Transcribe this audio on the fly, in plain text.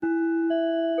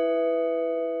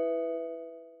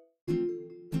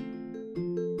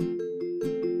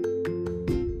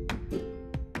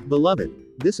Beloved,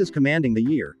 this is Commanding the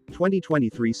Year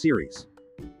 2023 series.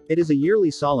 It is a yearly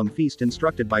solemn feast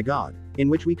instructed by God, in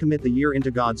which we commit the year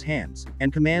into God's hands,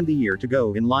 and command the year to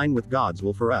go in line with God's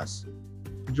will for us.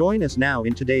 Join us now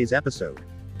in today's episode.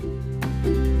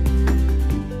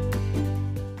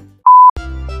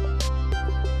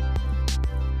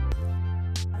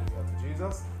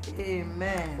 Jesus.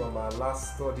 Amen. From our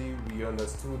last study, we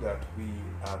understood that we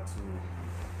are to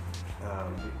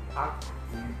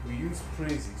we use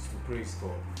praises to praise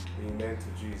God. Amen to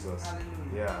Jesus.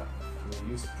 Hallelujah. Yeah,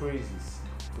 we use praises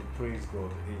to praise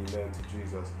God. Amen to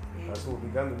Jesus. And so we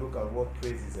began to look at what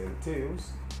praises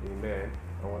entails. Amen.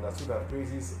 And we understood that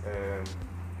praises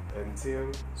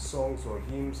entail songs or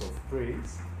hymns of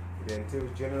praise. It entails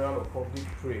general or public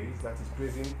praise, that is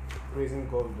praising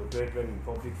God with the brethren in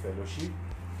public fellowship.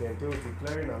 It entails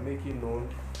declaring and making known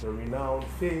the renowned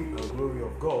fame and glory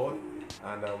of God.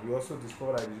 And we also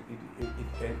discovered that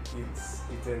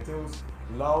it entails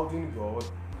lauding God,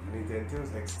 and it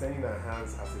entails extending our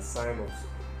hands as a sign of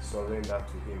surrender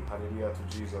to Him. Hallelujah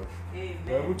to Jesus. Amen.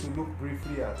 We're able to look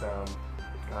briefly at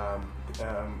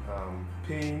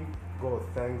paying God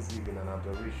thanksgiving and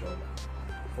adoration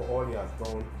for all He has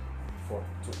done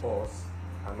to us,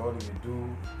 and all He will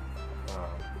do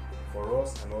for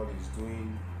us, and all He's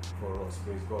doing for us.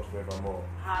 Praise God forevermore.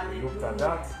 Hallelujah. We looked at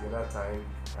that the other time,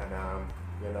 and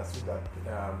we understood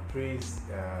that praise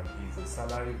is a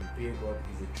salary we pay God,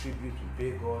 is a tribute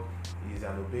we pay God, is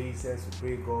an obeisance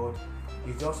we pay God.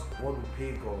 It's just what we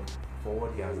pay God for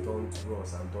what He has done to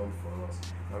us and done for us.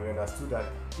 And we understood that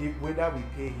whether we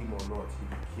pay Him or not,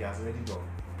 He has already done.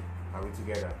 Are we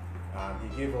together?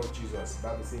 He gave us Jesus. The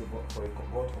Bible says, for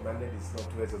God commanded His love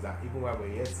towards us, that even while we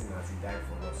were yet sinners, He died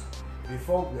for us.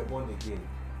 Before we were born again,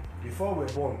 before we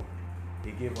were born,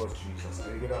 He gave us Jesus.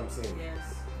 And you get what I'm saying?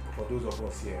 Yes. For those of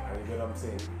us here, and you get what I'm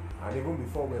saying? And even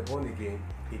before we were born again,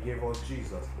 He gave us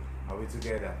Jesus. Are we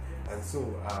together? And so,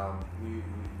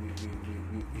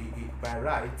 by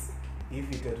right,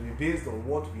 if it had to be based on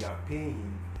what we are paying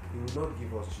Him, He will not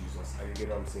give us Jesus. And you get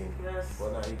what I'm saying? Yes.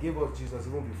 But now He gave us Jesus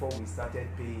even before we started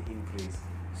paying Him praise.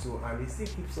 So, and He still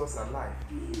keeps us alive.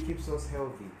 He keeps us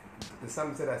healthy. The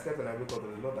psalmist said, I slept and I woke up,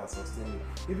 the Lord has sustained me.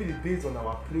 If it is based on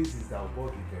our praises that God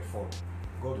will perform,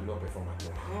 God will not perform at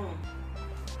all.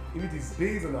 If it is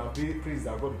based on our praise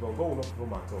that God will perform, God will not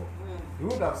perform at all. He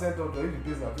wouldn't have sent us, if it is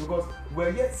based on, because we're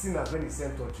yet sinners when He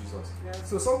sent us Jesus. Yes.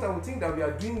 So sometimes we think that we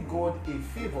are doing God a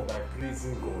favor by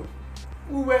praising God.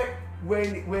 We're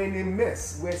in a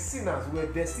mess, we're sinners, we're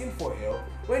destined for hell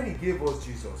when He gave us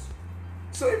Jesus.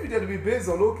 So if it had to be based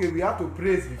on, okay, we have to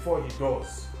praise before He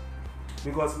does.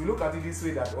 Because we look at it this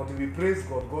way, that until we praise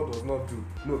God, God does not do.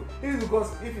 No, it is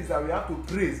because if it's that we have to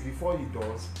praise before He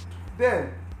does,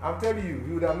 then I'm telling you,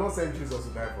 He would have not sent Jesus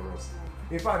to die for us.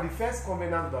 In fact, the first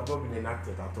covenant would have not been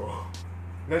enacted at all.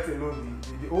 Let alone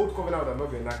the old covenant would have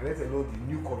not been enacted, let alone the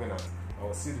new covenant. I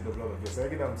was sealed in the blood of Jesus. You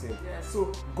get what I'm saying? Yes.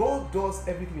 So God does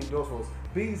everything He does for us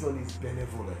based on His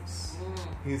benevolence,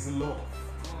 His love.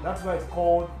 That's why it's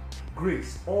called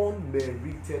grace,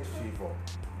 unmerited favor.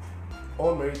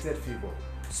 Unmerited favor.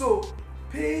 So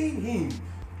paying Him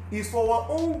is for our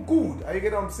own good. Are you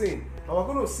get what I'm saying? And we're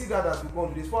going to see that as we go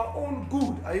on to this. For our own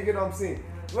good. Are you get what I'm saying?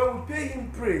 When we pay Him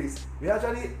praise, we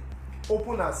actually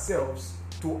open ourselves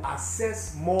to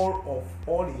access more of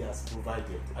all He has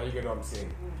provided. Are you get what I'm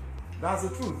saying? That's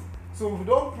the truth. So if we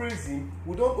don't praise Him,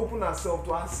 we don't open ourselves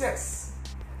to access.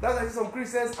 That's why some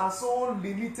Christians are so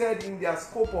limited in their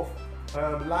scope of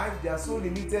life. They are so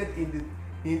limited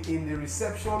in the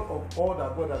reception of all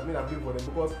that God has made available for them,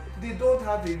 because they don't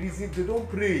have a reason, they don't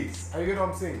praise. Are you get what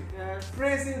I'm saying? Yes.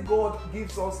 Praising God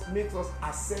makes us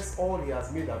access all He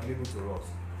has made available to us.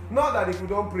 Not that if we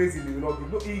don't praise Him, He will not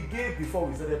give. No, He gave before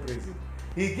we started praising.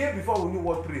 He gave before we knew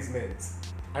what praise meant.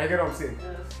 Are you get what I'm saying?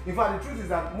 Yes. In fact, the truth is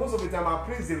that most of the time our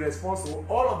praise is a response to,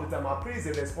 all of the time our praise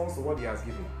is a response to what He has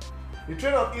given. The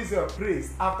children of Israel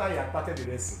praised after He had parted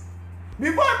the Red Sea.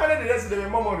 Before He parted the Red Sea, they were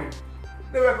murmuring.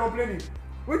 They were complaining.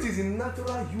 Which is a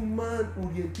natural human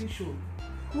orientation.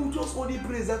 We just only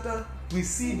praise after we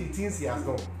see the things He has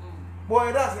done.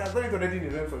 But that's, He has done it already in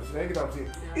the realms of sin. You get what I'm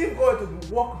saying? If God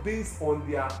to work based on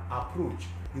their approach,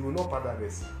 He will not part that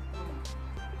Red Sea.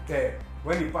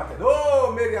 When He parted,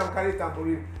 oh, Miriam carried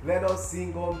tambourine, let us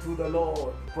sing unto the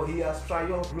Lord, for He has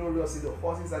triumphed glorious in the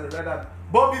horses and the rider.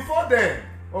 But before then,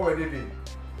 what were they doing?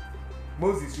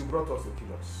 Moses, you brought us to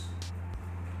kill us.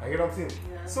 I get what I'm saying?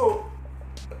 Yeah. So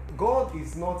God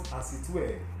is not, as it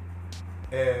were,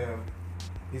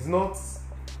 is not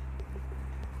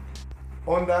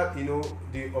under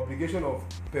the obligation of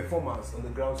performance on the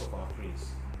grounds of our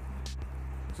praise.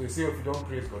 So you say, if you don't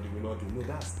praise God, you will not do. No,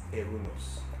 that's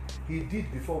erroneous. He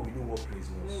did before we knew what praise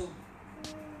was.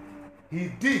 He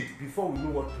did before we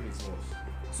knew what praise was.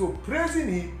 So praising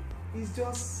Him is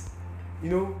just,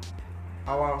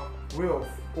 our way of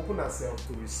opening ourselves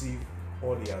to receive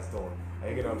all He has done.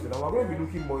 I get what I'm saying. Now we're going to be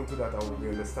looking more into that and we'll be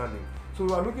understanding. So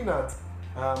we are looking at,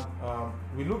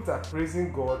 we looked at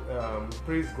praising God,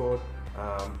 praise God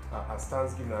as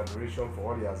thanksgiving and adoration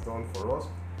for all He has done for us.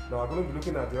 Now we're going to be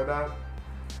looking at the other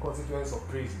consequence of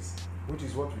praises, which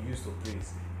is what we use to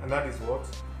praise, and that is what?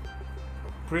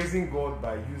 Praising God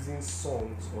by using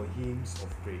songs or hymns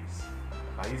of praise.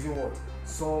 By using what?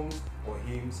 Songs or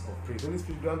hymns of praise. Holy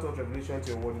Spirit, grant us revelation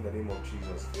to your word in the name of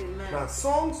Jesus. Amen. Now,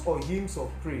 songs or hymns of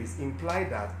praise imply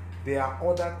that there are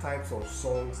other types of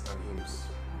songs and hymns.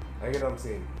 I get what I'm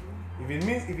saying? If it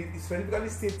specifically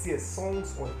states here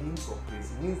songs or hymns of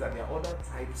praise, it means that there are other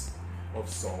types of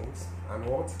songs and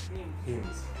what?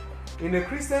 Hymns. In the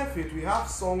Christian faith, we have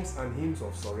songs and hymns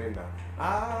of surrender.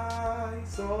 I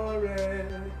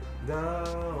surrender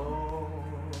all.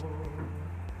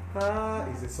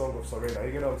 Is a song of surrender.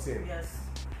 You get what I'm saying? Yes.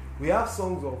 We have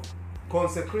songs of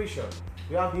consecration.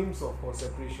 We have hymns of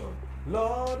consecration.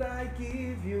 Lord, I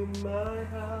give you my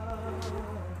heart.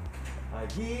 I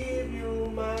give you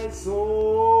my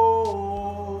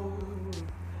soul.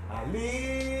 I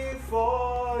live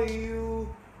for you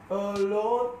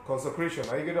alone. Consecration.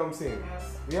 Are you get what I'm saying?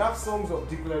 Yes. We have songs of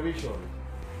declaration.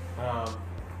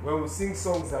 When we sing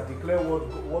songs that declare what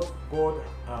God,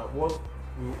 what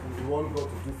we want God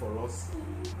to do for us.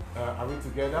 Are we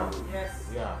together? Yes.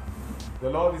 Yeah. The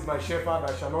Lord is my shepherd,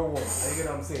 I shall not want. Are you get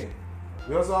what I'm saying?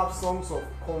 We also have songs of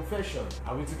confession.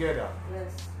 Are we together?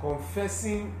 Yes.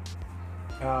 Confessing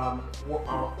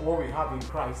what we have in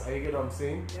Christ. Are you get what I'm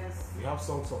saying? Yes. We have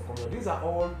songs of confession. These are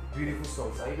all beautiful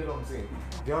songs. Are you get what I'm saying?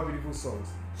 They are beautiful songs.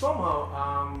 Somehow,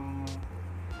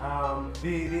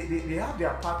 they have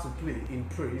their part to play in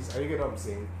praise. Are you get what I'm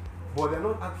saying? But they're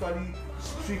not actually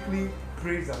strictly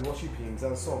praise and worship hymns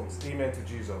and songs. Amen to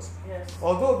Jesus. Yes.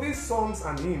 Although these songs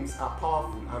and hymns are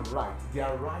powerful and right, they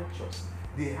are righteous.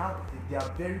 They are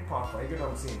very powerful. Are you get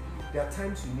what I'm saying? There are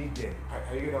times you need them.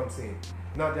 Are you get what I'm saying?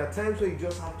 Now there are times where you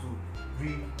just have to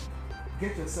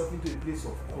get yourself into a place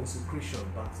of consecration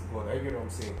back to God. Are you get what I'm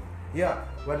saying? Yeah,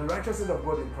 we're the righteousness of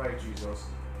God in Christ Jesus.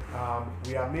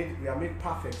 We are made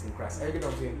perfect in Christ. Are you getting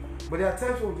what I'm saying? But there are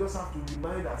times when we just have to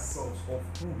remind ourselves of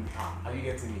who we are. Are you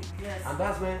getting me? Yes. And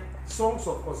that's when songs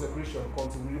of consecration come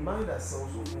to remind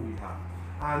ourselves of who we are.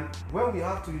 And when we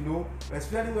have to,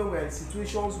 especially when we're in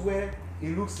situations where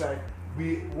it looks like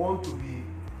we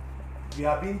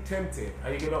are being tempted.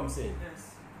 Are you getting what I'm saying?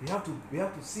 Yes. We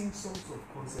have to sing songs of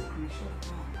consecration.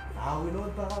 I will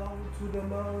not bow to the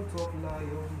mount of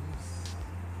lions.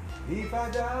 If I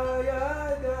die, I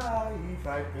die. If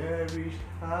I perish,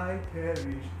 I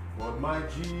perish. But my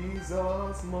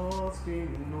Jesus must be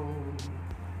known.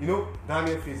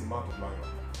 Daniel faced the mouth of lion.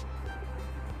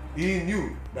 He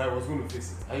knew that he was going to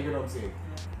face it. Are you get what I'm saying?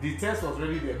 Yeah. The test was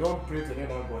already there. Don't pray to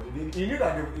another God. He knew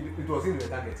that it was in the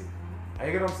targeting. Are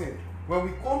you get what I'm saying? When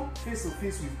we come face to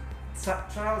face with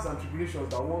trials and tribulations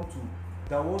that want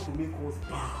to make us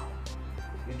bow.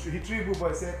 He treated boy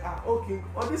and said, oh king,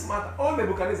 on this matter, all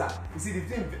Nebuchadnezzar, you see the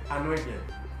thing annoyed them.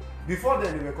 Before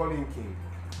then they were calling him king.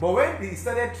 But when he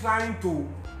started trying to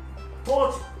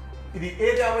touch the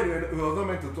area where he was not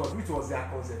meant to touch, which was their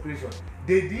consecration,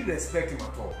 they didn't respect him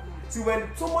at all. See, when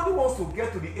somebody wants to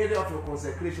get to the area of your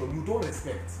consecration, you don't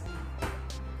respect.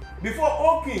 Before,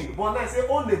 oh king, but now I say,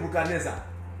 oh Nebuchadnezzar,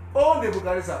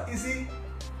 you see,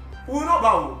 we will not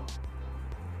bow.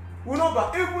 We will not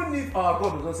bow. Even if our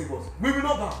God does not save us, we will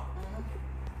not bow.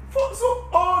 So,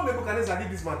 all Nebuchadnezzar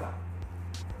did this matter.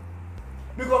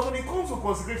 Because when it comes to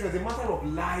consecration, it's a matter of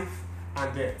life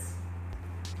and death.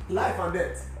 Life and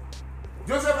death.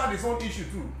 Joseph had his own issue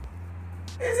too.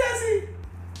 He said, see,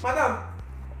 madam,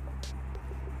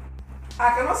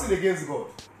 I cannot sin against God.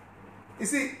 You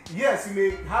see, yes, you may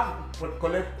have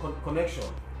connection.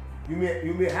 You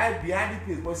may hide behind the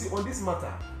place, but see, on this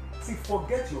matter, see,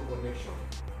 forget your connection.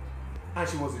 And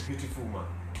she was a beautiful woman,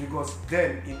 because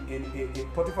then in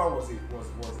Potiphar was a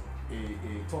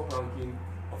top-ranking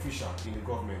official in the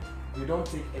government. They don't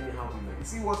take anyhow women. You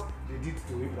see what they did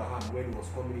to Abraham when he was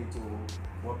coming into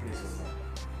what place was that?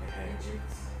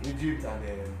 Egypt and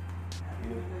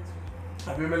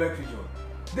Abimelech region.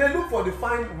 They look for the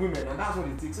fine women, and that's what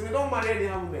they take. So they don't marry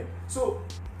anyhow women. So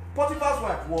Potiphar's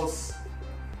wife was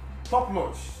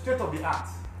top-notch, state of the art.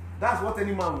 That's what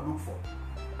any man would look for.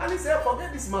 And he said,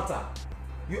 forget this matter.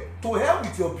 To hell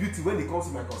with your beauty when it comes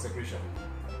to my consecration.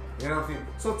 You know what I'm saying?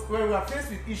 So when we are faced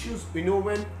with issues,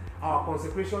 when our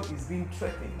consecration is being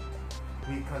threatened,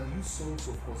 we can use songs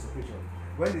of consecration.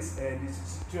 when this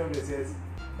 300 says,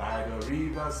 by the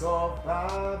rivers of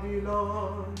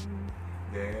Babylon,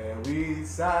 there we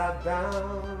sat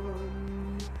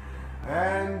down,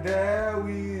 and there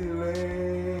we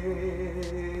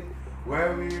laid,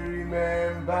 where we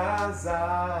remember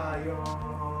Zion,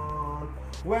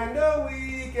 when the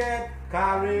wicked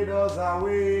carried us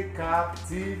away,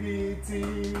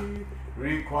 captivity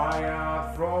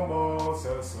required from us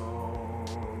a song.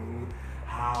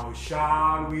 How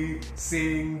shall we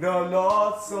sing the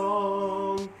Lord's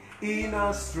song in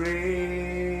a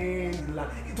strange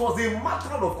land? It was a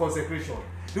matter of consecration.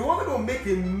 They wanted to make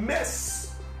a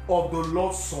mess of the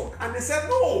Lord's song, and they said,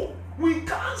 no, we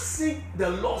can't sing the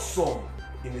Lord's song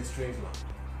in a strange land.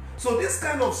 So this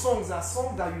kind of songs are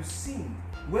songs that you sing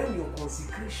when your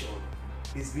consecration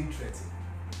is being threatened.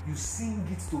 You sing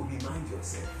it to remind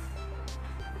yourself.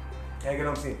 You get what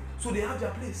I'm saying? So they have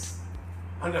their place,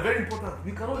 and they're very important.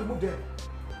 We cannot remove them.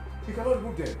 We cannot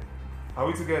remove them. Are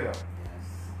we together? Yes.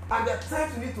 And there are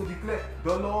times you need to declare,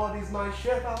 the Lord is my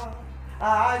shepherd,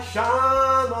 I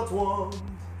shall not want.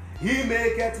 He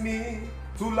maketh me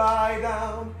to lie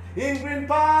down in green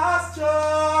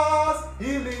pastures.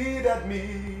 He leadeth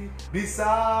me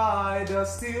beside the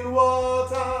still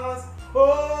waters.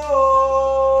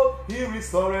 Oh, he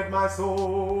restored my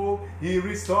soul. He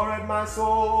restored my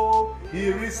soul.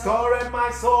 He restored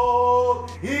my soul.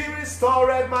 He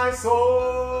restored my soul.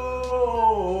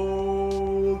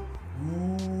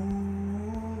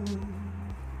 Ooh.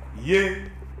 Yea,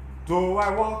 though I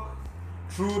walk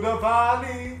through the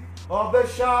valley of the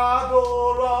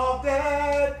shadow of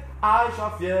death, I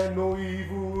shall fear no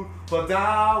evil, for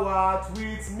thou art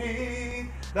with me.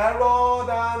 Thy rod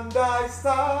and thy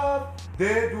staff,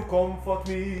 they do comfort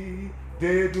me.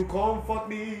 They do comfort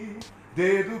me.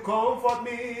 They do comfort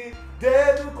me.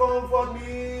 They do comfort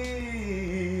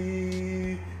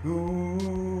me.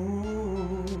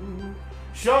 Ooh.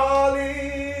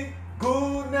 Surely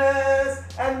goodness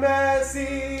and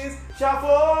mercies shall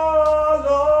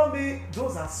follow me.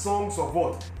 Those are songs of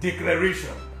what?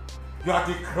 Declaration. You are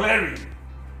declaring.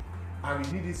 And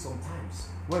you need it sometimes.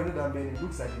 When you know that it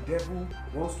looks like the devil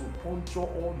wants to puncture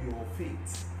all your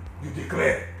faith, you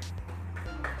declare,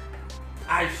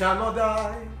 I shall not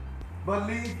die, but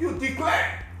live. You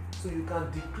declare. So you can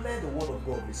declare the word of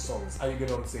God with songs. Are you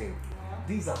getting what I'm saying?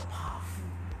 These are powerful,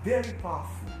 very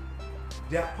powerful.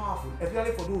 They are powerful,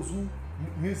 especially for those who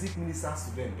music ministers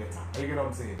to them better. Are you getting what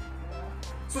I'm saying?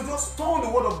 So just turn the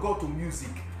word of God to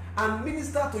music and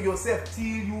minister to yourself till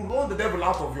you run the devil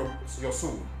out of your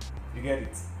soul. You get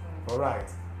it? Alright.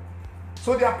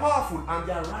 So they are powerful and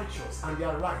they are righteous and they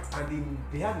are right and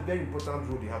they have a very important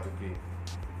role they have to play.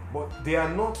 But they are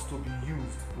not to be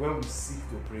used when we seek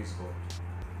to praise God.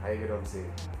 Are you get what I'm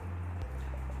saying?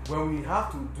 When we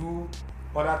have to do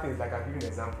other things, like I'll give you an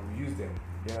example, we use them.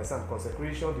 You understand?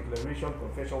 Consecration, declaration,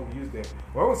 confession, we use them.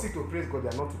 When we seek to praise God, they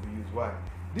are not to be used. Why?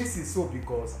 This is so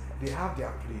because they have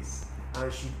their place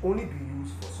and should only be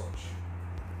used for such.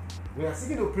 When you are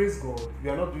seeking to praise God,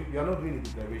 you are not doing a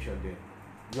declaration there.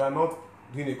 You are not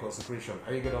doing a consecration.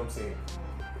 Are you get what I'm saying?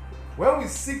 When we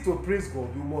seek to praise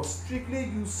God, we must strictly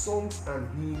use songs and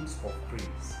hymns of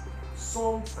praise.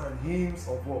 Songs and hymns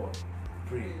of what?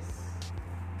 Praise.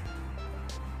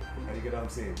 Are you get what I'm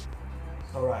saying?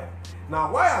 Alright. Now,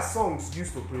 why are songs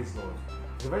used to praise God?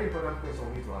 It's a very important question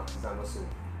we need to ask. Is that not so?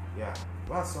 Yeah.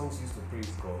 Why are songs used to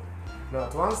praise God? Now,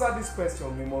 to answer this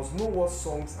question, we must know what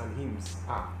songs and hymns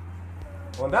are.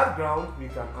 On that ground, we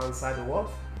can answer the what?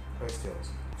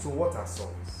 Questions. So what are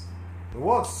songs? The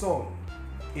word song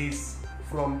is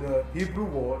from the Hebrew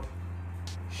word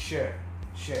share.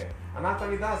 And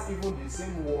actually that's even the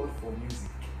same word for music.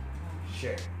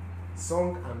 Share.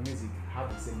 Song and music have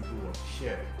the same Hebrew word.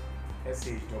 Share.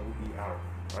 S-H-E-E-R.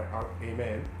 Right?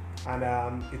 Amen. And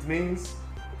it means,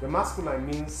 the masculine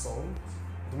means song.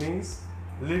 It means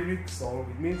lyric song.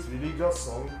 It means religious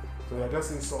song. So we are just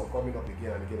seeing song coming up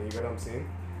again and again. You get what I'm saying?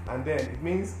 And then it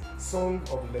means song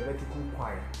of the Levitical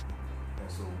choir.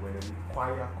 And so when the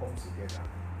choir comes together,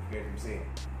 you get what I'm saying?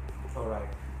 Alright.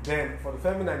 Then for the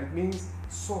feminine, it means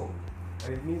song.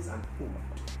 And it means an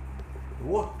ode. The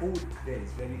word ode there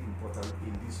is very important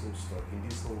in this whole story, in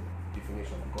this whole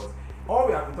definition, because all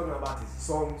we have been talking about is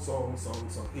song.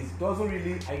 It doesn't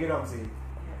really, I get what I'm saying,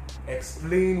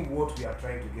 explain what we are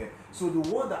trying to get. So the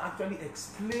word that actually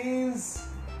explains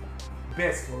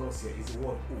best for us here is the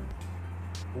word ode.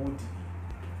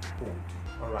 O-D-E.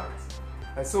 Ode. Alright.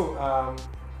 And so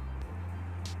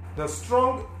the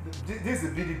Strong, this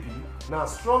is the BDP. Now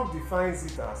Strong defines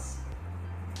it as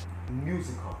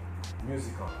musical.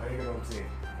 Are you get what I'm saying?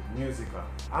 Musical.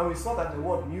 And we saw that the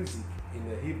word music in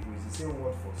the Hebrew is the same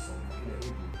word for song in the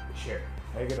Hebrew. Share.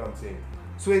 You get what I'm saying?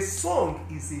 So a song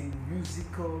is a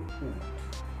musical ode.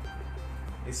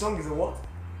 A song is a what?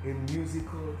 A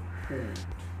musical ode.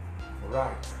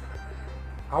 Alright.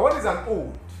 And what is an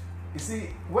ode? You see,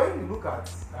 when you look at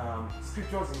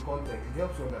scriptures in context, it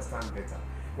helps you understand better.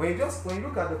 When you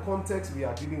look at the context we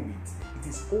are dealing with, it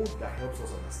is ode that helps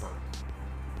us understand.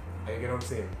 You get what I'm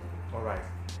saying? Alright.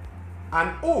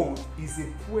 An ode is a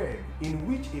poem in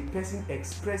which a person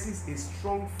expresses a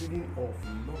strong feeling of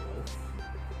love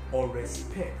or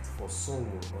respect for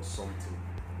someone or something.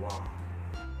 Wow.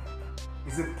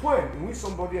 It's a poem in which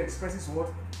somebody expresses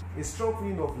what? A strong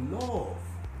feeling of love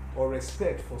or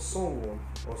respect for someone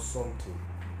or something.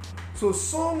 So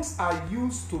songs are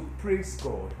used to praise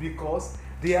God because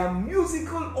they are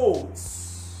musical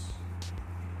odes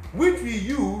which we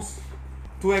use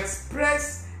to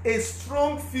express a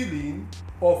strong feeling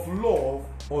of love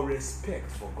or respect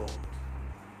for God.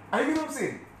 Are you get what I'm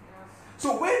saying?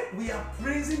 So when we are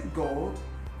praising God,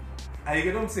 are you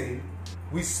get what I'm saying?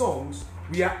 With songs,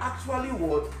 we are actually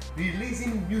what?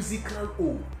 Releasing musical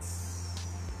odes.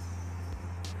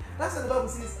 That's what the Bible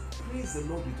says, praise the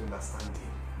Lord with understanding.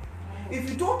 If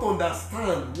you don't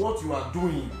understand what you are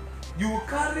doing, you will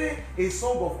carry a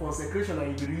song of consecration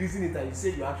and you'll be releasing it and you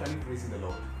say you're actually praising the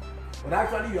Lord. But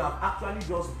actually you have actually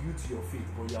just built your faith,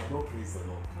 but you have not praised the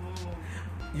Lord.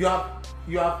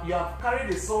 You have carried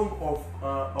a song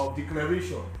of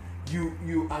declaration.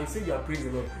 I say you are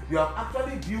praising the Lord. You have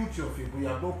actually built your faith, but you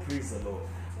have not praised the Lord.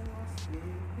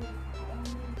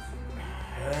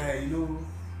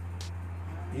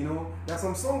 You know, there are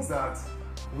some songs that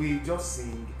we just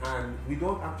sing and we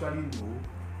don't actually know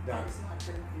that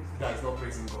is not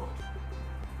praising God.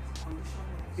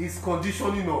 It's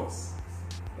conditioning us.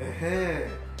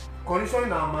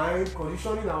 Conditioning our mind,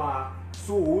 conditioning our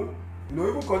soul,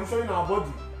 even conditioning our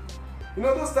body.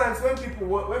 Those times when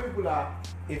people are,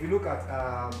 if you look at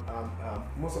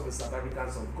most of the South African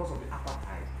songs, because of the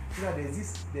apartheid,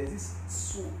 there's this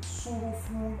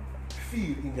soulful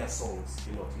feel in their songs.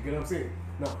 You get what I'm saying?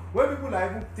 Now, when people are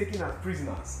even taken as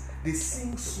prisoners, they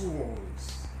sing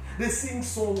songs. They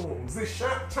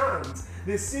chant.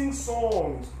 They sing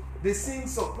songs.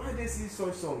 Why do they sing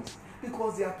such songs?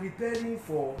 Because they are preparing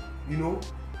for,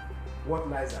 what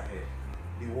lies ahead.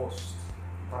 The worst.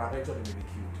 Peradventure they may be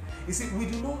killed. You see, we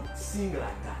do not sing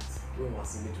like that when we are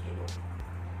singing to the Lord.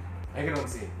 You get what I'm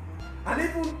saying? And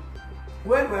even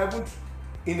when we are even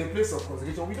in a place of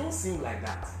consecration, we don't sing like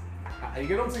that. You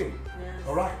get what I'm saying? Yes.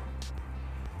 Alright.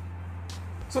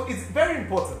 So it's very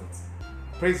important.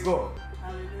 Praise God.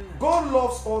 Hallelujah. God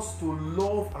loves us to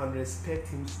love and respect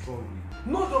Him strongly.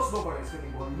 Not just love and respect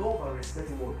Him, but love and respect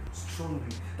Him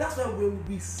strongly. That's why when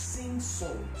we sing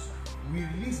songs, we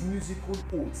release musical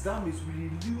odes. That means we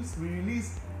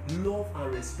release love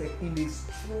and respect in a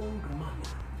strong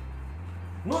manner.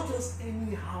 Not just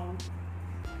anyhow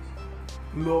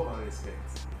love and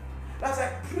respect. That's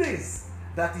why praise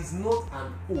that is not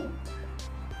an ode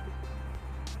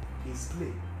is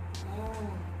play.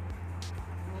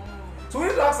 So we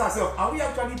need to ask ourselves, are we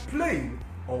actually playing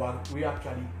or are we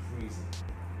actually praising?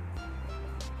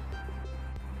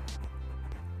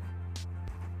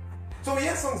 So we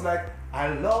hear songs like,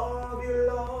 I love you,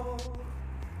 Lord,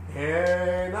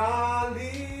 and I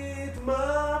lift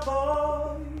my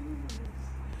voice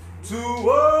to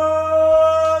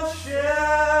worship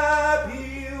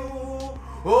you,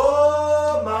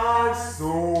 oh my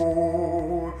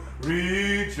soul,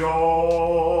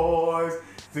 rejoice,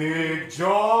 take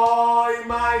joy,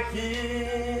 my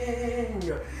King,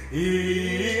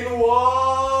 in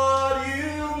what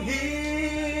you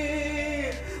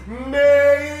hear,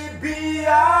 may it be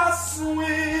a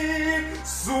sweet,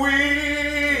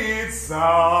 sweet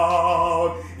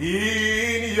sound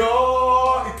in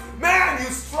your... Man, you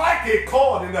strike a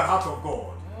chord in the heart of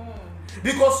God.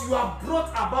 Because you have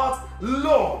brought about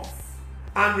love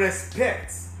and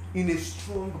respect in a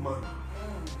strong manner.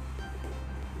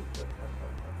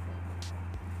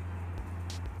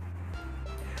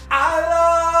 I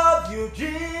love you,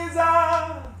 Jesus.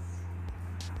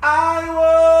 I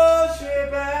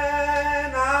worship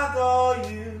and adore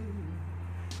you.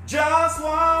 Just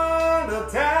want to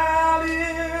tell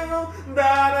you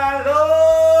that I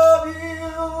love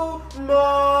you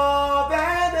more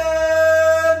than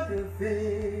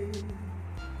anything.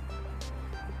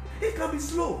 It can be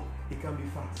slow, it can be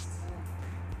fast.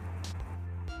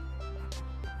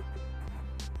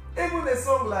 Even a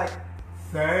song like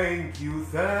thank you,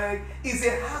 is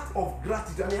a heart of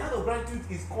gratitude. And a heart of gratitude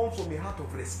comes from a heart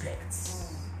of respect.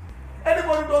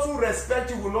 Anybody who doesn't respect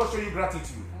you will not show you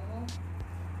gratitude.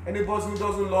 Anybody who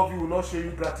doesn't love you will not show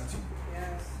you gratitude.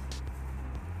 Yes.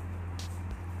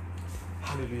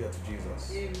 Hallelujah to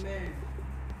Jesus. Amen.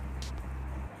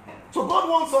 So God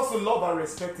wants us to love and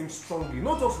respect Him strongly.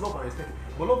 Not just love and respect Him,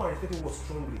 but love and respect Him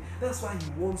strongly. That's why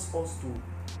He wants us to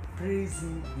praise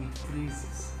Him with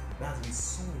praises. That's with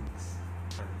songs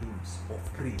and hymns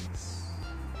of praise.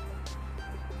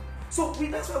 So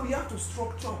that's why we have to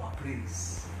structure our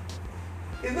praise.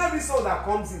 It's not every song that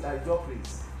comes in that you just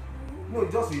praise. No,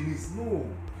 you just release. No.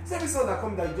 It's every song that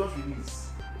comes that you just release.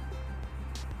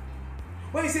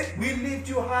 When you say, we lift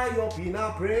you high up in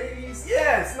our praise.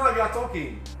 Yes, now you are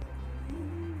talking.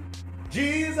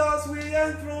 Jesus, we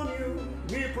enthrone you.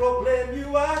 We proclaim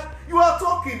you are. You are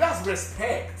talking. That's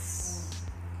respect.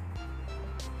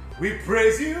 We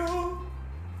praise you.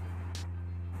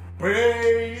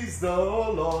 Praise the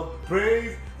Lord.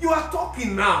 Praise. You are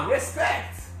talking now.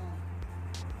 Respect.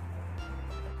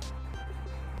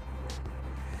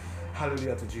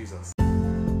 Hallelujah to Jesus.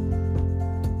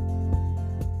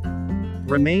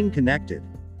 Remain connected.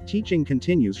 Teaching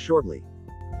continues shortly.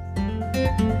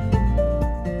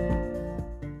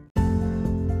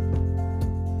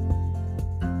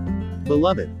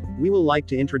 Beloved, we will like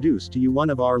to introduce to you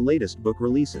one of our latest book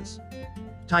releases.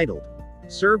 Titled,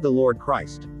 Serve the Lord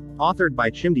Christ. Authored by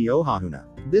Chimdi Ohahuna.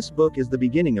 This book is the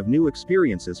beginning of new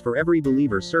experiences for every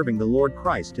believer serving the Lord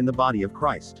Christ in the body of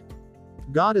Christ.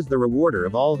 God is the rewarder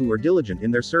of all who are diligent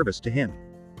in their service to Him.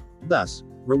 Thus,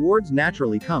 rewards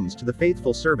naturally comes to the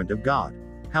faithful servant of God.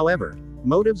 However,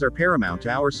 motives are paramount to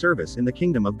our service in the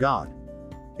kingdom of God.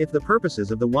 If the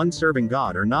purposes of the one serving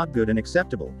God are not good and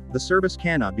acceptable, the service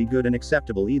cannot be good and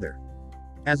acceptable either.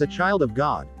 As a child of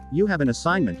God, you have an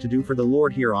assignment to do for the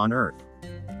Lord here on earth.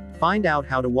 Find out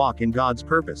how to walk in God's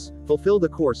purpose, fulfill the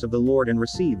course of the Lord and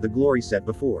receive the glory set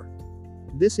before.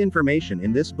 This information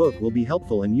in this book will be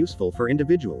helpful and useful for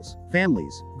individuals,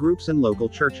 families, groups and local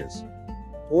churches.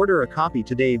 Order a copy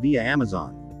today via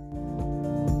Amazon.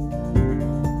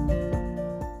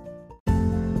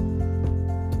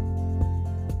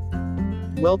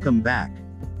 Welcome back.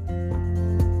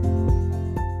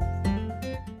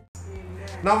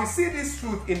 Now we see this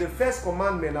truth in the first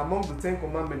commandment among the 10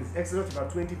 commandments, Exodus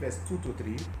chapter 20, verse 2 to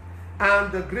 3,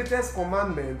 and the greatest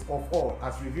commandment of all,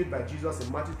 as revealed by Jesus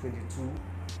in Matthew 22,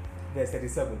 verse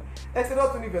 37.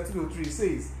 Exodus 20, verse 2 to 3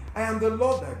 says, I am the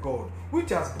Lord thy God, which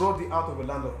has brought thee out of the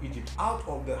land of Egypt, out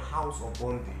of the house of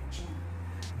bondage.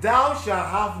 Thou shalt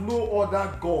have no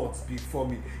other gods before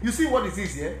me. You see what it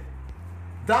is here?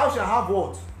 Thou shalt have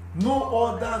what? No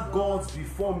other gods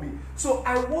before me. So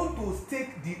I want to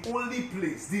take the only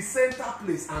place, the center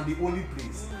place and the only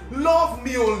place. Love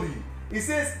me only. He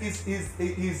says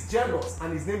he's jealous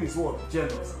and his name is what?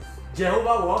 Jealous.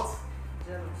 Jehovah what?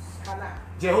 Jealous. Kana.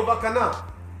 Jehovah Kana.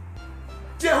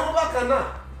 Jehovah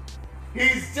Kana.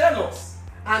 He is jealous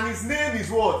and his name is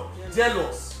what?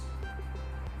 Jealous.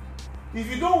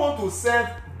 If you don't want to serve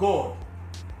God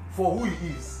for who He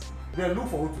is, then look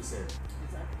for who to serve.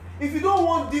 If you don't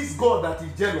want this God that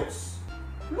is jealous,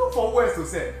 look for who else to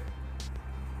serve.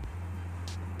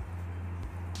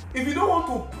 If you don't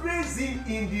want to praise Him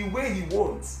in the way He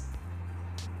wants,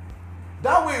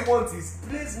 that way He wants is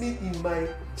praise me in my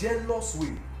jealous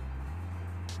way.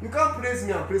 You can't praise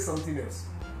me and praise something else.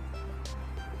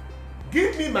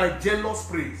 Give me my jealous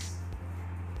praise.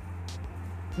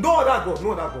 No other God,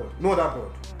 no other God, no other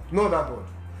God, no other God,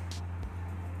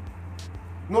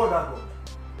 no other God.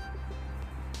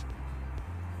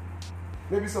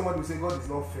 Maybe somebody will say God is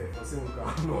not fair for saying we can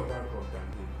have no other God than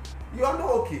Him. You are not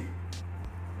okay.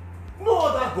 No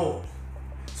other God.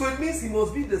 So it means He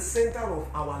must be the center of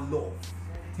our love.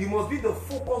 He must be the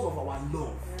focus of our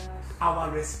love, our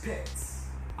respect,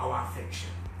 our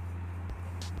affection.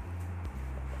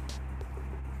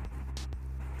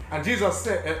 And Jesus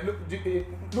said,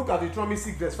 look at Deuteronomy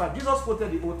 6 verse 5. Jesus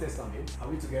quoted the Old Testament. Are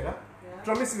we together?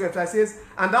 Deuteronomy 6 verse 5 says,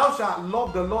 and thou shalt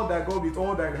love the Lord thy God with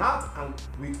all thine heart, and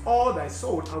with all thy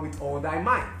soul, and with all thy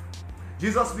mind.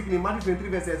 Jesus speaking in Matthew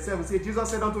 23 verse 7 says, Jesus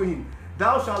said unto him,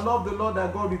 thou shalt love the Lord thy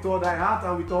God with all thy heart,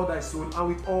 and with all thy soul, and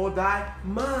with all thy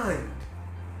mind.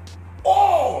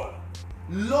 All!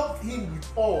 Love Him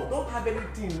with all. Don't have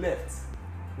anything left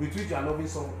with which you are loving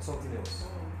something else.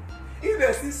 If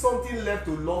there is still something left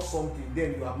to love something,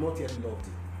 then you have not yet loved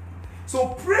it. So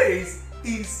praise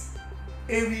is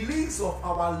a release of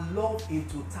our love in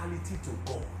totality to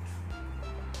God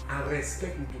and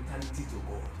respect in totality to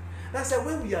God. That's why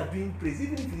when we are doing praise,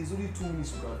 even if it is only 2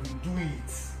 minutes, we do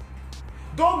it.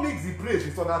 Don't mix the praise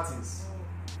with other things.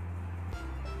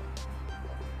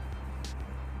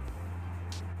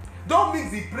 Don't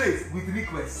mix the praise with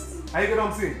requests. Are you get what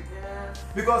I'm saying? Yes. Yes.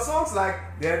 Because songs like,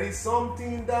 there is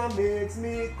something that makes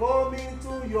me come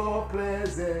into your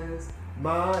presence,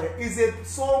 is a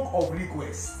song of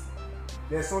request.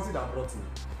 There's something that brought me.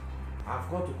 I've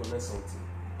got to collect something.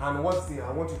 And one thing,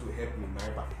 I want you to help me, my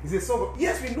helper. It's a song of,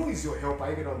 yes, we know he's your helper,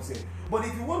 you get what I'm saying? But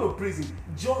if you want to praise him,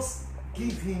 just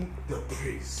give him the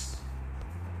praise.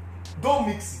 Don't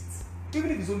mix it.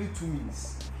 Even if it's only 2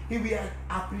 minutes. He will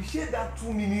appreciate that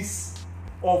 2 minutes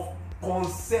of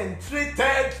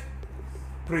concentrated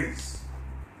praise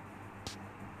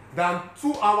than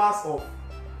 2 hours of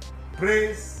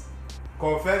praise,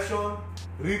 confession,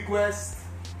 request.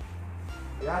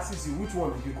 He asks you, which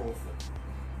one did you come for?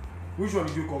 Which one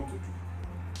did you come to do?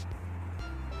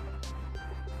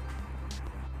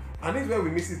 And this is where we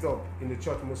miss it up in the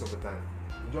church most of the time.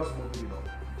 We just muddle it up.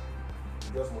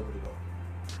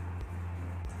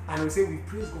 And we say we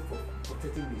praise God for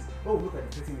 30 minutes. When we look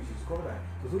at the 30 minutes, you discover that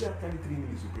it was only after 3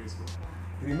 minutes we praise God.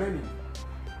 The remaining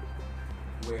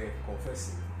were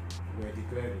confessing, were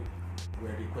declaring,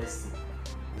 were requesting,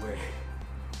 were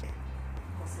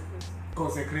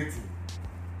consecrating.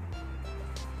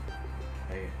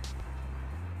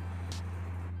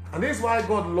 And this is why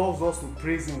God loves us to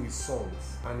praise him with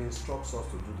songs and instructs us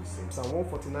to do the same. Psalm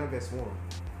 149 verse 1.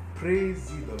 Praise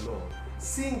ye the Lord.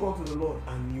 Sing unto the Lord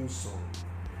a new song,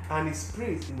 and his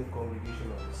praise in the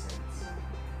congregation of the saints.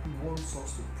 He wants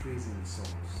us to praise him in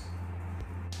songs.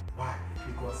 Why?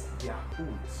 Because they are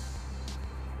oaths.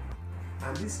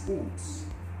 And these oaths,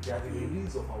 they are the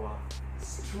release of our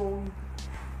strong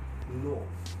love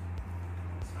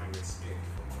and respect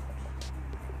for God.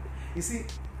 You see,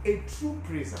 a true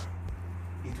praiser,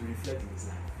 it will reflect in his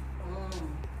life.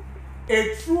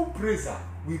 A true praiser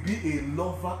will be a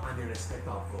lover and a respecter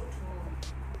of God.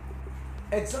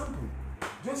 Example,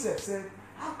 Joseph said,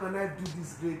 how can I do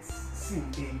this great sin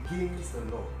against the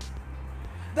Lord?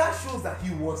 That shows that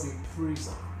he was a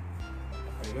praiser.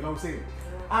 You know what I'm saying?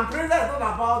 And praiser is not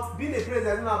about, being a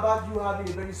praiser is not about you having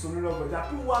a very sonorous voice. There are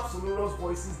people who have sonorous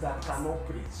voices that cannot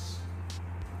praise.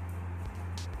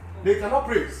 They cannot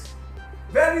praise.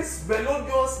 Very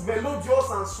melodious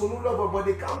and sonorous, but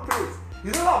they can't praise.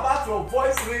 It's not about your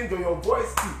voice range or your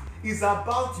voice key. It's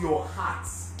about your heart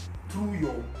through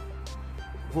your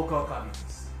vocal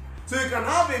cavities. So you can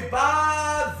have a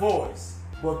bad voice,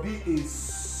 but be a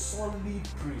solid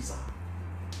praiser.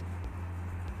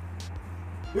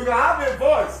 You can have a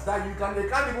voice that they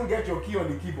can't even get your key on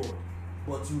the keyboard,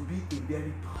 but you'll be a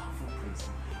very powerful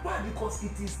praiser. Why? Because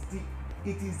it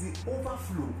is the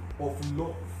overflow of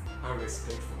love and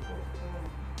respect for God.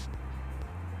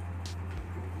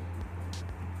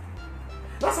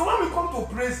 That's why when we come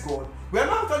to praise God, we are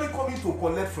not actually coming to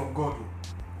collect from God.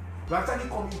 We are actually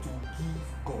coming to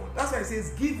give God. That's why it says,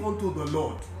 give unto the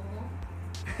Lord.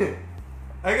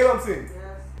 I get what I'm saying?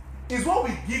 Yes. It's what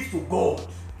we give to God.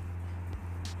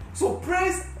 So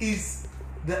praise is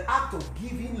the act of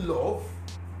giving love,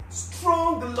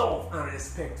 strong love and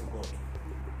respect to God.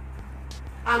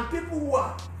 And people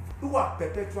who are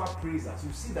perpetual praisers,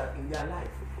 you see that in their life,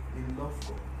 they love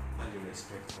God and they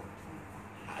respect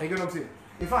God. You get what I'm saying?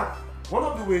 In fact, one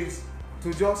of the ways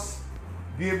to just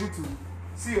be able to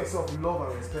see yourself love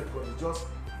and respect God is just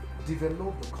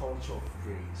develop the culture of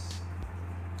praise.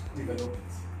 Develop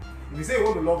it. If you say you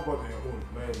want to love God on your own,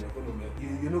 man,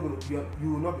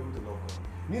 you will not be able to love God.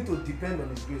 You need to depend on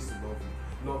his grace to love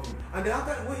you. Love him. And the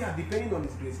other when you are depending on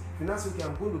his grace, you're not saying, okay,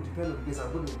 I'm going to depend on the grace,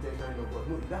 I'm going to intentionally love God.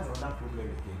 No, that's another problem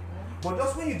again. But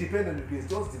just when you depend on the grace,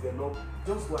 just develop,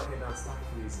 just go ahead and start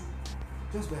praising.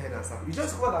 Just go ahead and start. You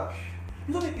just call that.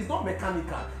 It's not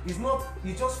mechanical.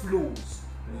 It just flows.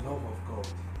 The love of God,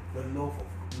 the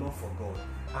love for God,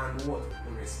 and what?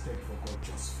 The respect for God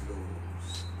just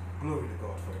flows. Glory to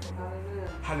God forever. Hallelujah.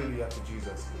 Hallelujah to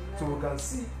Jesus. Amen. So we can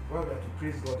see why we have to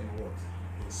praise God in what?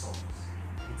 In songs.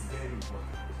 It's very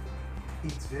important.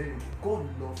 It's very important.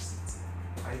 God loves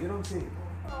it. And you know what I'm saying?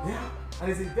 Yeah.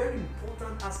 And it's a very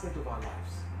important aspect of our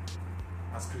lives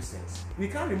as Christians. We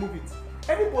can't remove it.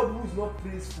 Anybody who is not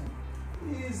praiseful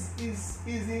is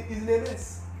in a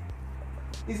mess.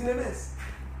 Is in a mess.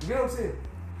 You know what I'm saying?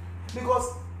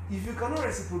 Because if you cannot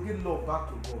reciprocate love back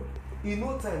to God, in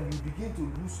no time you begin to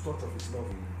lose touch of his love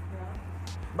in you. Yeah.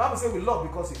 Bible says we love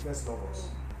because he first loved us.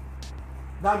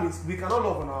 That means we cannot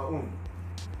love on our own.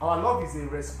 Our love is a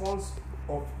response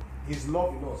of his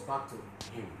love in us back to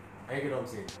him. Are you get what I'm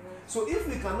saying? Yeah. So if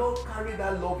we cannot carry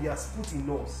that love he has put in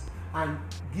us and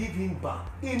give him back,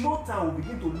 in no time we'll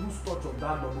begin to lose touch of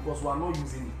that love because we are not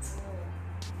using it.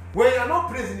 Yeah. When you are not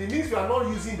praising, it means you are not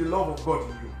using the love of God in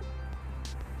you.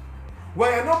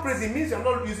 When you are not praising, it means you are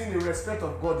not using the respect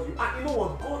of God in you. And you know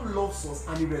what? God loves us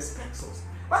and he respects us.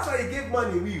 That's why he gave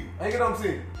man a will. You get what I'm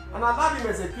saying? And allowed him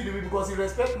execute the will because he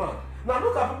respects man. Now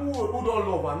look at people who don't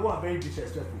love and who are very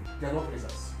disrespectful. They are not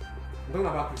praisers. I'm talking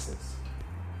about Christians.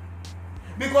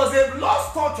 Because they've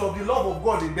lost touch of the love of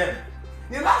God in them.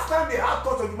 The last time they had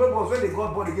touch of the love was when they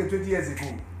got born again 20 years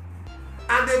ago.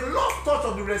 And they've lost touch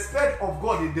of the respect of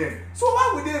God in them. So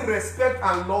why would they respect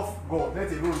and love God?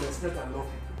 Let alone respect and love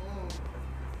people.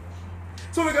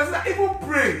 So we can say that even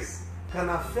praise can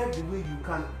affect the way you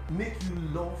can make you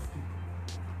love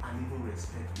people and even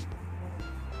respect people.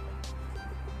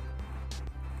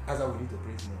 That's how we need to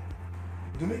praise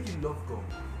more. To make you love God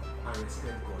and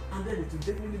respect God. And then it will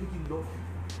definitely make you love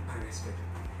people and respect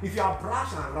people. If you are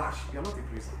brash and rash, you are not a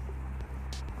praiser.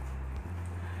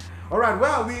 Alright,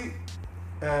 where are we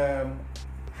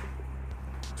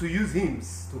to use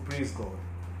hymns to praise God?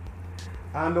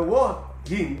 And the word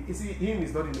hymn, you see, hymn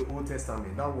is not in the Old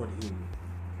Testament. That word hymn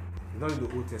is not in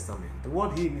the Old Testament. The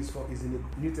word hymn is in the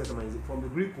New Testament. It's from the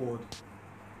Greek word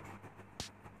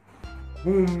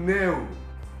humneo.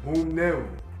 Humneo.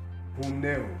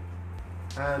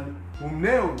 And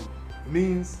humneo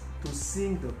means to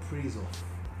sing the praise of.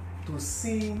 To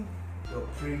sing the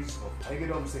praise of. I get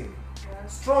what I'm saying? Yeah.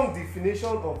 Strong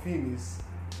definition of hymn is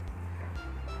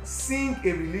sing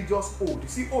a religious ode. You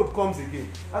see, ode comes again.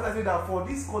 As I said that for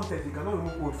this context, you cannot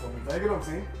remove ode from it. I get what I'm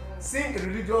saying? Sing a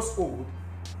religious ode,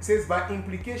 it says by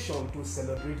implication to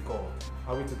celebrate God.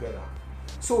 Are we together?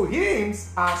 So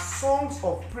hymns are songs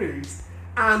of praise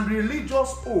and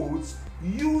religious odes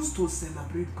used to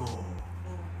celebrate God.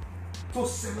 To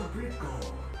celebrate God.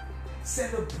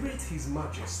 Celebrate His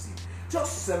majesty.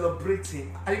 Just celebrate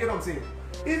Him. Are you get what I'm saying?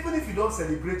 Even if you don't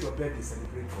celebrate your birthday,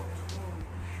 celebrate God.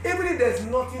 Even if there's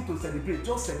nothing to celebrate,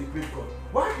 just celebrate God.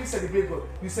 Why do you celebrate God?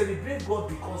 You celebrate God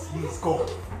because He is God.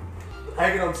 Are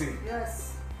you get what I'm saying?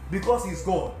 Yes. Because He's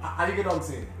God. Are you get what I'm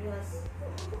saying? Yes.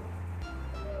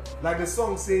 Like the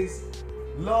song says,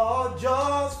 Lord,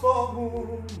 just for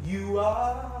whom you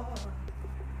are,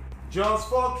 just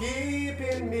for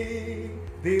keeping me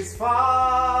this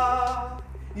far,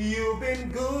 you've been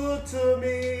good to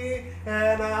me,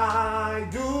 and I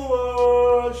do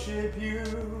worship you.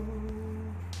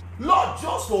 Lord,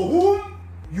 just for whom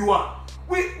you are.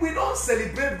 We don't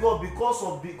celebrate God because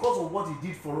of what He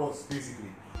did for us, basically.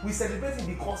 We celebrate Him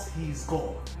because He is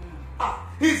God.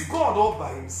 He's God all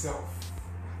by Himself.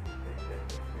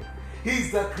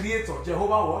 He's the creator.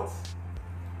 Jehovah what?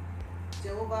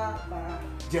 Jehovah Bara.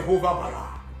 Jehovah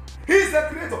Bara. He's the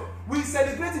creator. We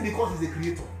celebrate Him because He's the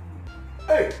creator.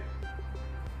 Hey!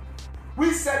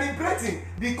 We celebrate Him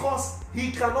because He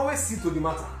can always see to the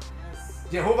matter. Yes.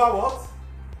 Jehovah what?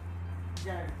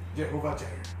 Jireh. Jehovah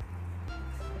Jireh.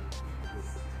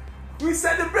 We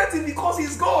celebrate Him because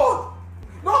He's God.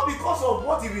 Not because of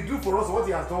what He will do for us or what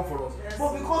He has done for us. Yes.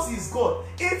 But because He's God.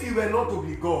 If He were not to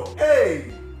be God,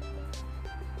 hey!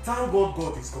 Thank God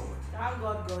God is God. Thank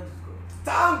God God is good.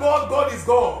 Thank God God is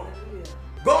God. Hallelujah.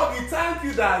 God, we thank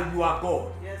you that you are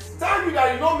God. Yes. Thank you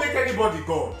that you don't make anybody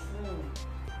God. Mm.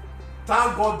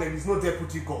 Thank God there is no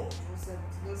deputy God.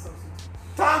 No substitute.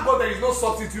 Thank God there is no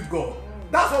substitute God.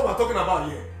 Mm. That's what we're talking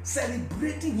about here.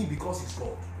 Celebrating Him because He's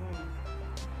God. Mm.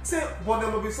 Say, but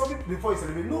there must be something before you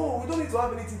celebrate. No, we don't need to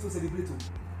have anything to celebrate.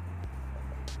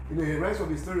 You know, it reminds me of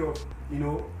the story of,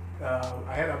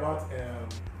 I heard about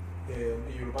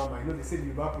Yoruba man. They say the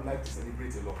Yoruba people like to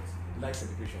celebrate a lot. They like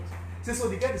celebrations. So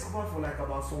the guy discovered for like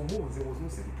about some months there was no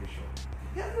celebration.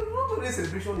 Yeah, not only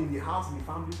celebration in the house, in the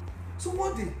family. So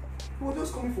one day, he was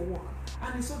just coming for work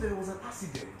and he saw there was an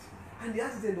accident. And the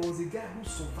accident, there was a guy who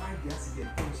survived the accident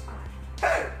and was crashed.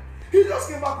 Hey! He just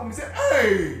came back home and said,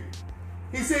 hey!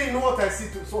 He said, you know what I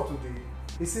saw today?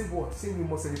 He said, what? He said, we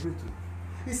must celebrate too.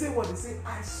 He said, what? He said,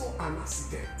 I saw an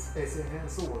accident. I said,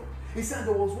 so what? He said,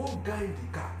 there was one guy in the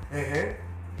car.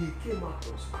 He came out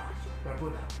and was crashed. My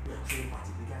brother, we are playing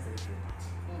party. The guy said, playing party.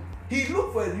 He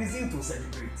looked for a reason to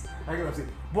celebrate. I get what I'm saying.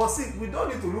 But see, we don't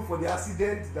need to look for the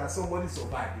accident that somebody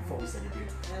survived before we celebrate.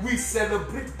 Yes. We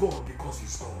celebrate God because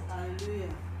He's God. Hallelujah.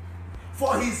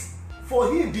 For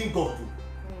Him being God too.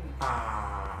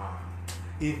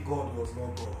 If God was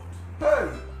not God,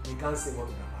 hey, we can't say what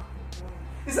would have happened.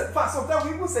 He said, sometimes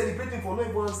we even celebrate Him for not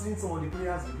even answering some of the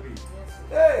prayers we pray. Yes.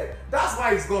 Hey, that's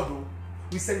why He's God though.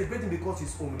 We celebrate Him because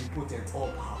He's omnipotent,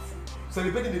 all powerful.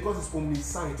 Celebrate Him because He's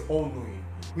omniscient, all knowing.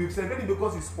 We celebrate Him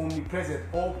because He's omnipresent,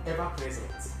 all ever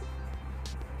present.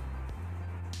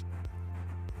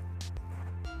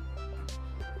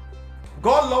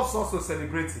 God loves us to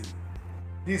celebrate Him.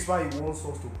 This is why He wants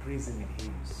us to praise Him with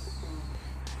hymns.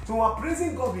 So we are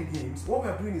praising God with hymns. What we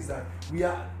are doing is that we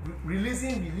are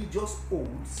releasing religious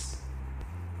odes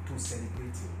to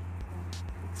celebrate Him.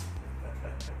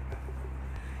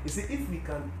 You see, if we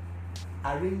can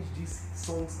arrange these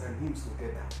songs and hymns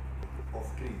together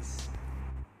of praise,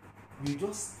 we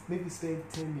just maybe spend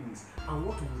 10 minutes, and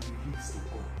what we release to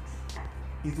God,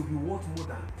 it will be worth more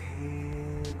than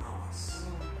 10 hours.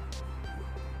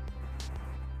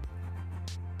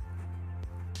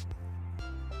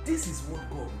 This is what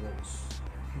God wants.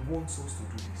 He wants us to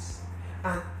do this.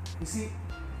 And you see,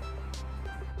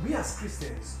 we as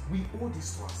Christians, we owe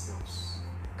this to ourselves.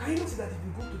 Can you notice that if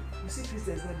you go to, you see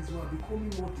Christians like this, we are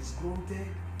becoming more disgruntled,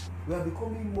 we are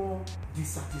becoming more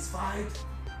dissatisfied,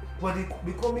 we are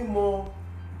becoming more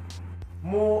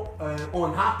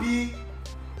unhappy,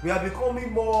 we are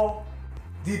becoming more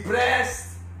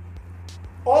depressed.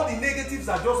 All the negatives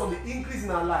are just on the increase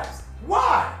in our lives.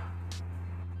 Why?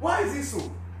 Why is it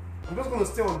so? I'm just going to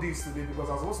stay on this today because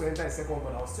I was supposed to enter a second,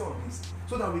 but I'll stay on this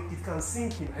so that it can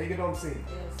sink in. Are you get what I'm saying?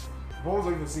 Yes. What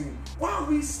was you saying? Why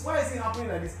is it happening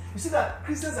like this? You see that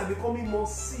Christians are becoming more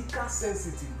seeker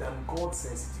sensitive than God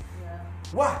sensitive. Yeah.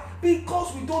 Why?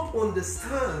 Because we don't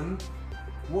understand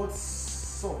what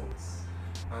songs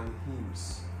and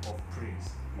hymns of praise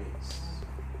means.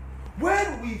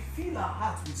 When we fill our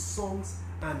hearts with songs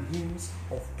and hymns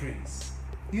of praise,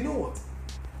 you know what?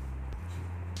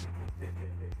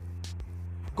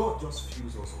 God just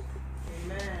fills us up.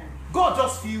 Amen. God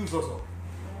just fills us up.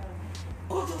 Yeah.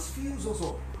 God just fills us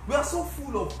up. We are so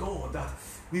full of God that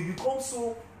we become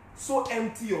so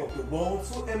empty of the world,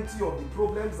 so empty of the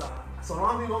problems that are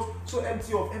surrounding us, so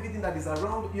empty of everything that is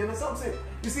around. You understand what I'm saying?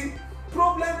 You see,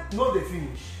 problems no they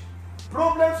finish.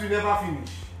 Problems will never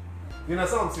finish. You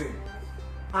understand what I'm saying?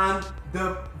 And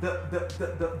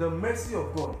the mercy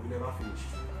of God will never finish.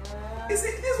 Yeah. You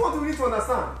see, this is what we need to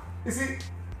understand. You see,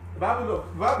 the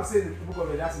Bible says in the book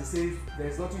of Ecclesiastes, says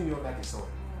there's nothing new under the sun.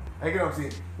 I get what I'm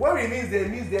saying? What it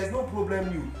means there's no problem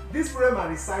new. These problems are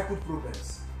recycled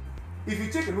problems. If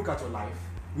you take a look at your life,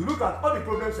 you look at all the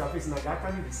problems you are facing, they're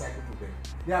actually recycled problems.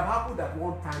 They have happened at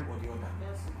one time or the other.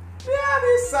 Yes. They are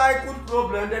recycled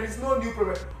problem. There is no new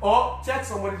problem. Or check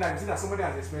somebody like you see that somebody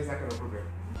has experienced that kind of problem.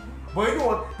 But you know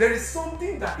what? There is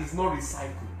something that is not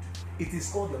recycled. It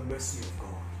is called the mercy of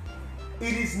God.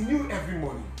 It is new every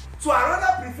morning. So I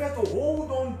rather prefer to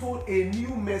hold on to a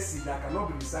new mercy that cannot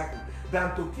be recycled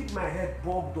than to keep my head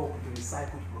bogged up with the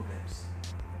recycled problems.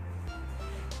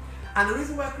 And the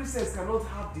reason why Christians cannot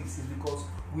have this is because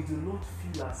we do not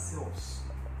fill ourselves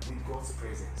with God's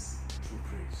presence through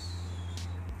praise.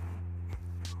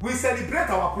 We celebrate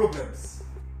our problems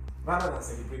rather than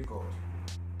celebrate God.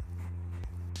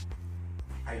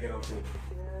 I get what I'm saying?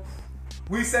 Yes.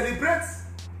 We celebrate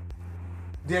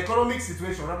the economic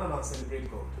situation rather than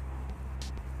celebrate God.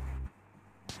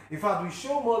 In fact, we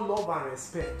show more love and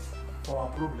respect for our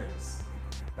problems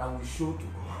than we show to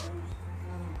God.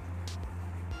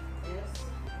 Yes.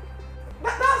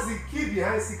 That's the key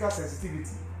behind seeker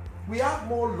sensitivity. We have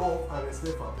more love and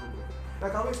respect for our problems.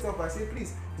 Like I always tell people, I say,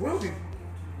 please,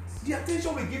 the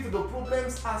attention we give to the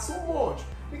problems are so much.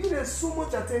 We give them so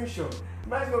much attention.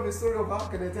 Reminds me of the story of how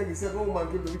Kenneth he said, one woman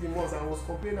gave the victim once and was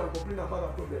complaining about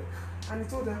her problem. And he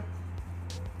told her,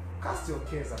 cast your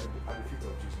cares at the feet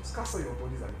of Jesus. Cast all your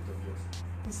bodies at the feet of Jesus.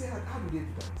 He said, how do they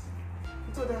do that?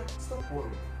 He told her, stop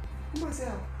worrying. The man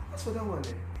said, as for that one,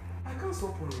 I can't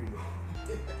stop worrying now.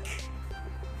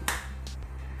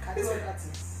 He said,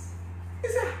 He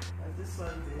said, this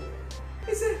one there.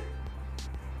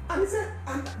 He said,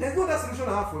 and there's no other solution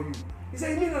I have for you. He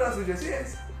said, you mean no other solution? I said,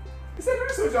 yes. He said, the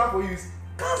only solution I have for you is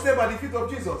cast them at the feet of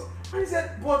Jesus. And he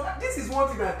said, but this is one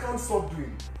thing I can't stop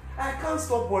doing. I can't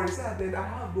stop worrying. He said, then I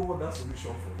have no other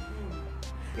solution for you.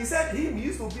 He said, he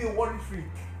used to be a worry freak.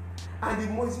 And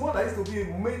his mother used to be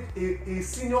a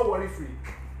senior worry freak.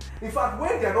 In fact,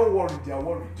 when they are not worried, they are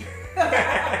worried.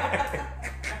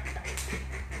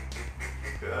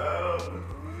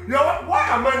 Why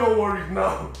am I not worried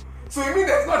now? So you mean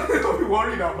there's nothing to be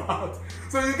worried about?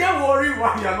 So you get worried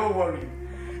while you are not worried.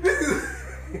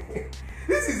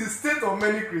 This is the state of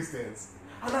many Christians.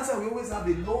 And that's why we always have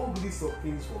a long list of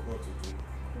things for God to do.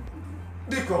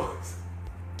 Because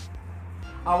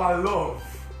our love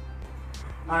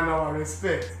and our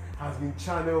respect has been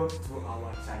channeled to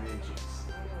our challenges.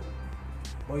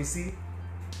 But you see,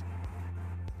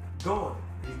 God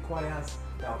requires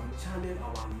that we channel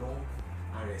our love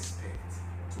and respect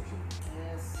to Him.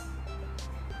 Yes.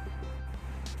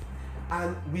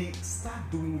 And we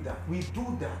start doing that. We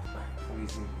do that by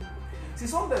praising Him. See,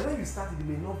 sometimes when you start it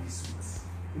may not be sweet.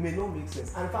 It may not make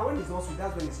sense. And in fact, when it's not sweet,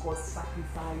 that's when it's called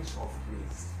sacrifice of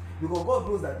praise. Because God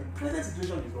knows that the present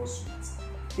situation is not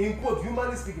sweet. In quote,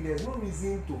 humanly speaking, there's no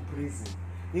reason to praise Him.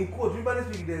 In quote, humanly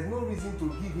speaking, there's no reason to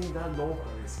give Him that love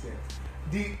and respect.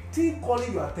 The thing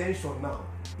calling your attention now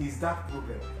is that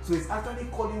problem. So it's actually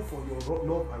calling for your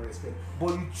love and respect.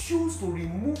 But you choose to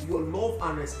remove your love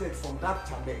and respect from that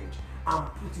challenge and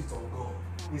put it on God.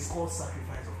 It's called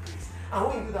sacrifice of praise. And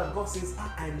when you do that, God says,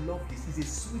 I love this. It's a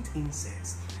sweet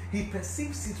incense. He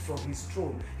perceives it from his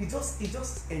throne. He just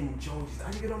enjoys it.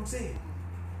 And you get what I'm saying?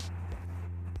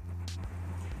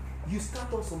 You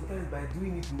start off sometimes by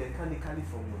doing it mechanically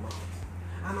from your mouth.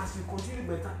 And as you continue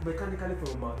mechanically from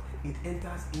your mouth, it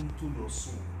enters into your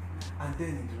soul. And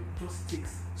then it just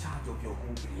takes charge of your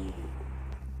whole being.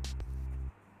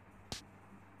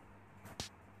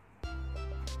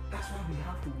 That's why we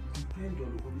have to depend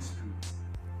on the Holy Spirit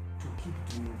to keep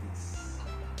doing this.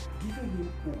 Giving him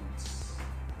oaths.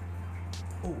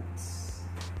 Oaths.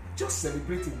 Just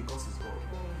celebrating because he's God.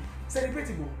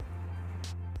 Celebrating.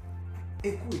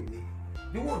 Ekweme.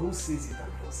 The one who says it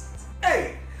and does it.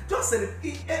 Hey! Just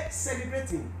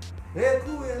celebrating.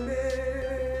 Ekweme,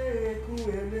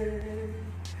 ekweme,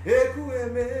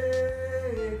 ekweme,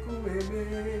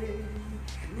 ekweme.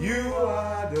 You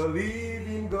are the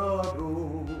living God,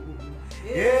 oh.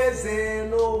 Yes, there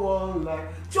no one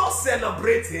like. Just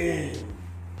celebrate him.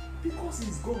 Because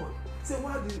he's God. Say,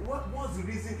 what's the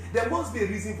reason? There must be a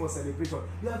reason for celebration.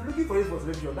 You are looking for it for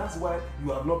celebration. That's why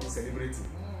you have not been celebrating.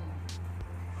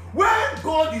 When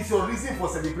God is your reason for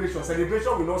celebration,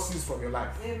 celebration will not cease from your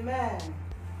life. Amen.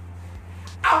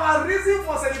 Our reason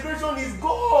for celebration is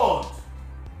God.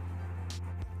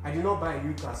 I did not buy a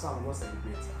new car, so I will not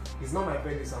celebrate. It's not my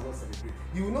birthday, so I will not celebrate.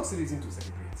 You will not see reason to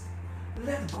celebrate.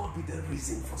 Let God be the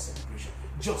reason for celebration.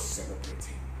 Just celebrate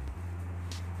him.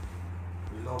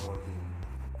 Love on him.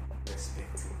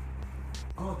 Respect him.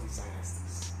 God desires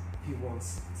this. He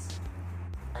wants it.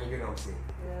 And you know what I'm saying?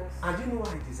 Yes. And you know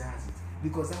why he desires it?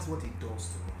 Because that's what he does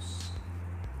to us.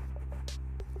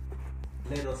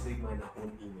 Let us make man our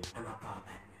own image and our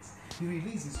likeness. He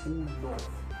released his own love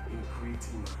in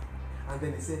creating man. And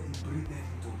then he said he breathed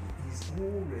into him his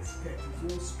own respect, his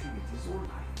own spirit, his own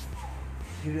life.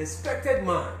 He respected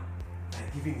man by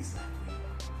giving his life to him.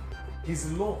 His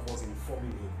love was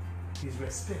informing him. His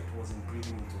respect was in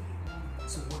breathing into him.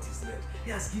 So what is left? He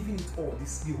has given it all.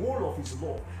 The whole of his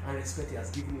love and respect he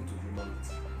has given it to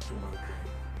humanity, to mankind.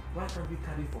 Why can't we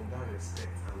carry from that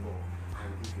respect and love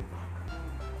and give it back?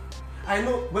 I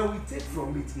know when we take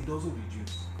from it, it doesn't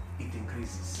reduce, it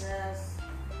increases. Yes.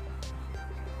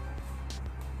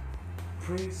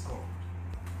 Praise God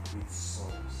with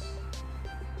songs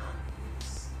and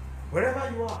hymns. Wherever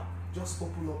you are, just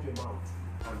open up your mouth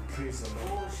and praise the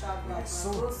Lord with a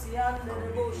song.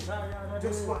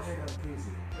 Just go ahead and praise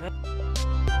Him.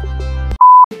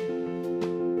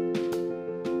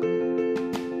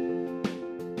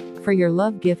 For your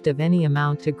love gift of any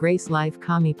amount to Grace Life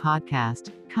Kami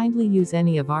Podcast, kindly use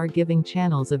any of our giving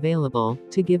channels available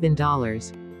to give in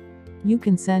dollars. You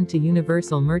can send to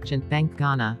Universal Merchant Bank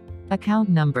Ghana. Account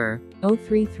number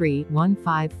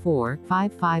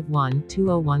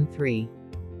 033-154-551-2013.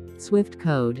 Swift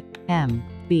code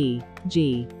MBGHGHAC.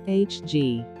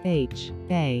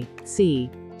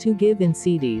 To give in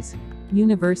cedis.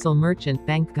 Universal Merchant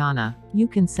Bank Ghana. You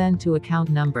can send to account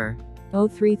number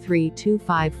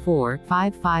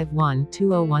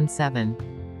 033-254-551-2017.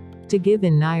 To give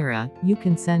in Naira, you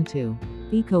can send to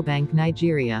Ecobank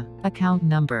Nigeria, account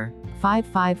number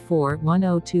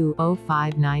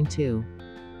 554-102-0592.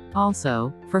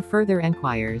 Also, for further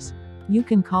enquiries, you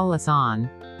can call us on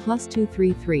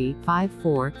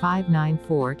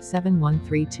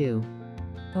 +233-54-594-7132.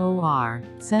 or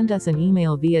send us an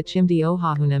email via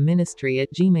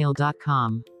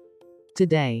chimdiohahunaministry@gmail.com.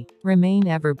 Today, remain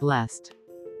ever blessed.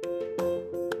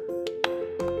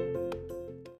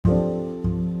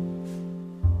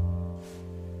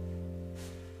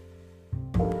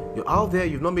 You're out there,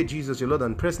 you've not made Jesus your Lord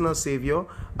and personal Savior.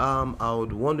 I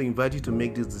would want to invite you to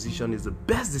make this decision. It's the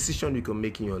best decision you can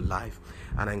make in your life,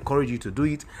 and I encourage you to do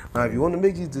it. Now, if you want to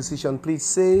make this decision, please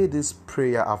say this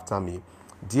prayer after me.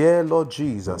 Dear Lord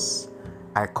Jesus,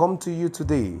 I come to you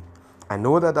today. I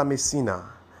know that I'm a sinner.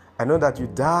 I know that you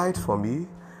died for me,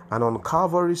 and on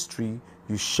Calvary's tree,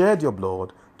 you shed your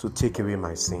blood to take away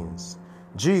my sins.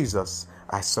 Jesus,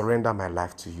 I surrender my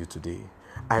life to you today.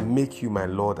 I make you my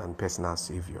Lord and personal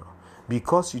Savior.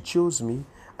 Because you chose me,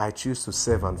 I choose to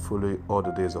serve and follow you all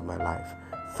the days of my life.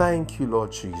 Thank you,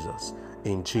 Lord Jesus.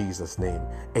 In Jesus' name,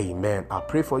 amen. I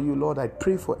pray for you, Lord. I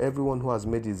pray for everyone who has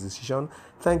made this decision.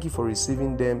 Thank you for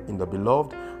receiving them in the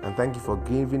beloved, and thank you for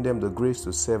giving them the grace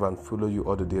to serve and follow you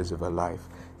all the days of their life.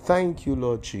 Thank you,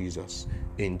 Lord Jesus.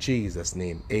 In Jesus'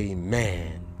 name,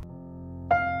 amen.